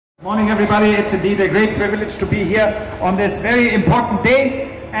Morning everybody, it's indeed a great privilege to be here on this very important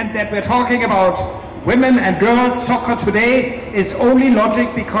day, and that we're talking about women and girls soccer today is only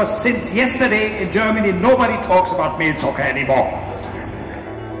logic because since yesterday in Germany nobody talks about male soccer anymore.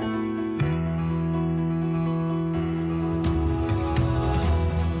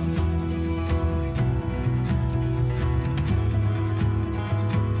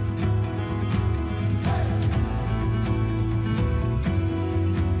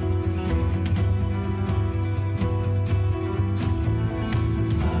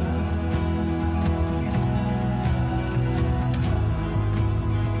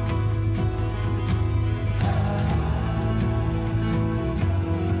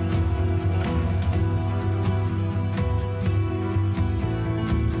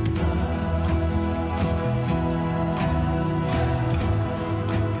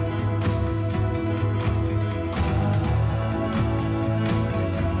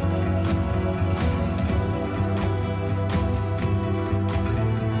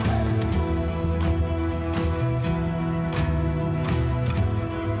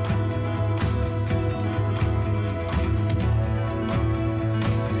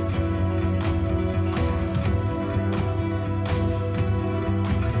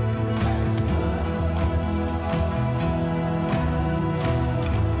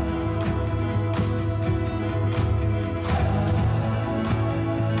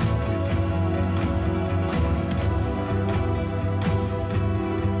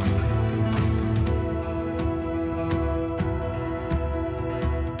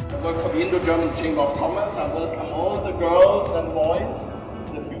 I work for the Indo-German Chamber of Commerce. I welcome all the girls and boys,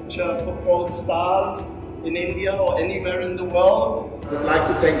 the future football stars in India or anywhere in the world. I'd like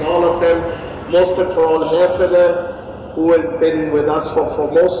to thank all of them, most of all Hafele, who has been with us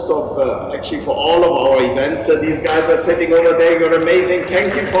for most of, actually for all of our events. These guys are sitting over there, you're amazing.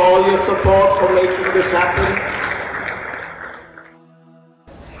 Thank you for all your support, for making this happen.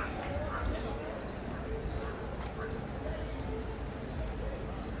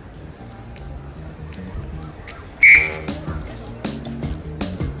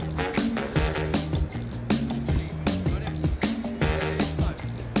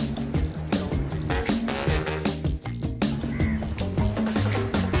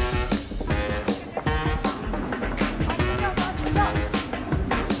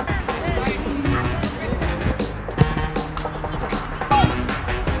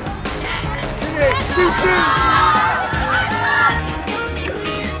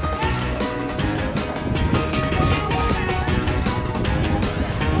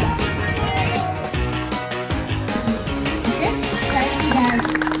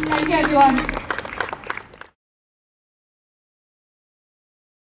 Thank you everyone.